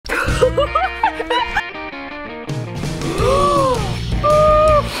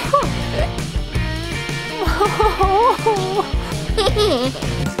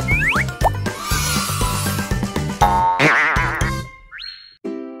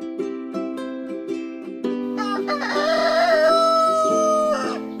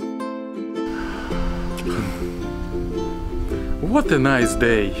What a nice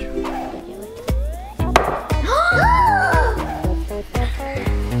day.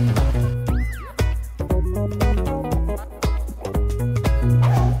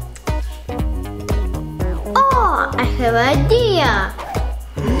 Oh, I have an idea.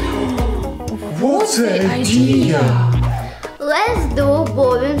 What's the idea? Let's do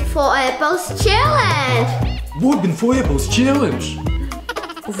bobbing for apples challenge. Bobbing for apples challenge.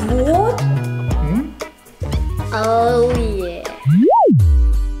 What? Oh yeah.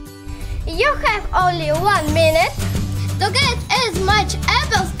 You have only 1 minute to get as much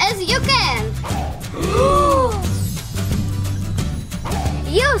apples as you can.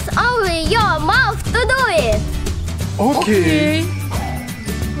 Use only your mouth to do it. Okay.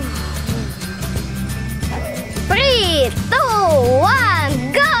 3, 2,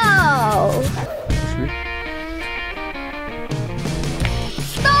 1, go!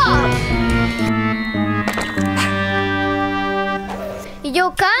 Stop!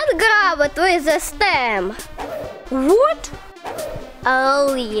 You can't grab it with the stem. What?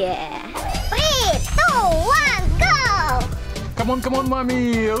 Oh yeah. 3, 2, 1, go! Come on,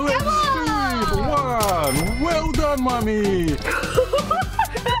 mommy. Let's do it. 1. Well done, mommy.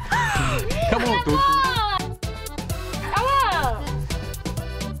 Come on, Tutu. Come on!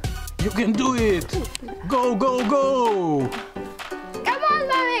 You can do it. Go, go, go. Come on,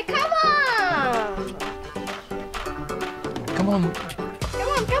 mommy, come on! Come on. Come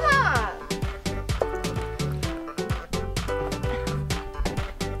on, come on!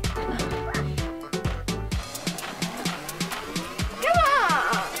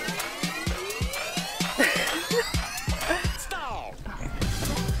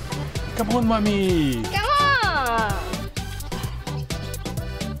 'Come on, mommy. Come on!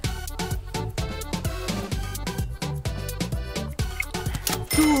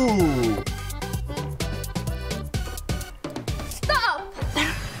 Two. Stop!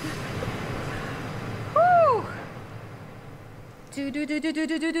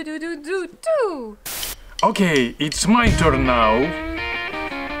 Do. Okay, it's my turn now.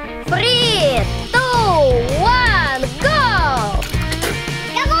 3, 2, 1, go!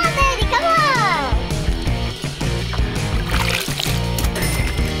 Come on, Daddy, come on!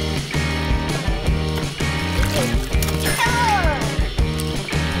 Come on!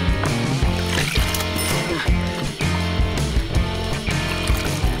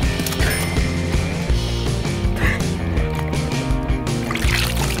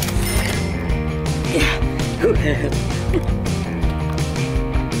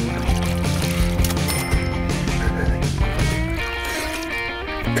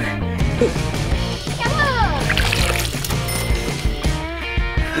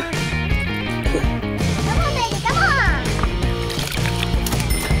 Come on, baby, come on!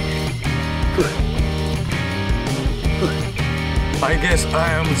 I guess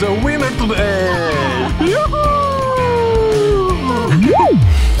I am the winner today.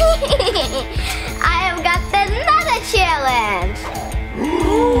 I have got another challenge!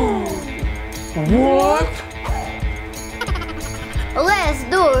 What? Let's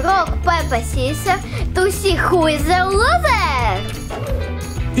do rock, paper, scissors to see who is the loser!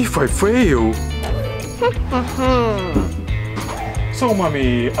 If I fail? So,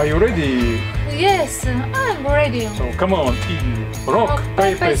 mommy, are you ready? Yes, I'm ready. So, come on. Rock,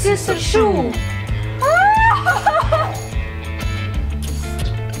 paper, scissors, shoe.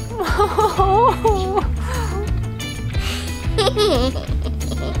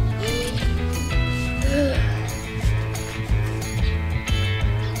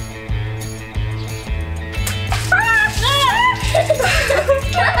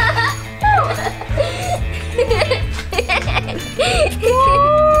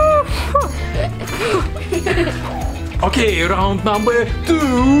 Okay, round number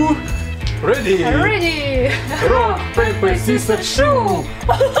 2. Ready? Ready. Rock, paper, scissors, shoe.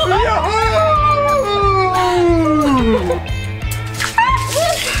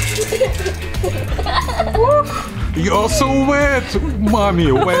 You're so wet,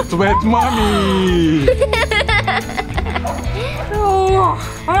 mommy. Wet, wet, mommy.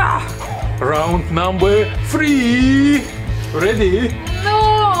 Round number 3. Ready?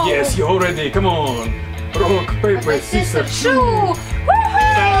 No. Yes, you're ready. Come on. Rock, paper, scissors, shoe.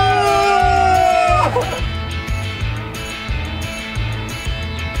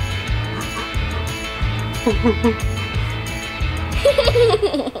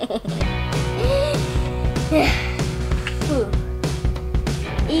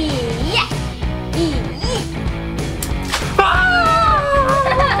 Yeah!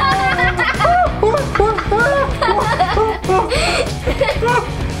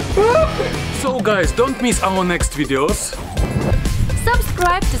 So guys, don't miss our next videos.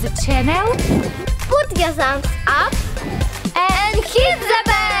 subscribe to the channel, put your thumbs up and hit the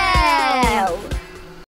bell!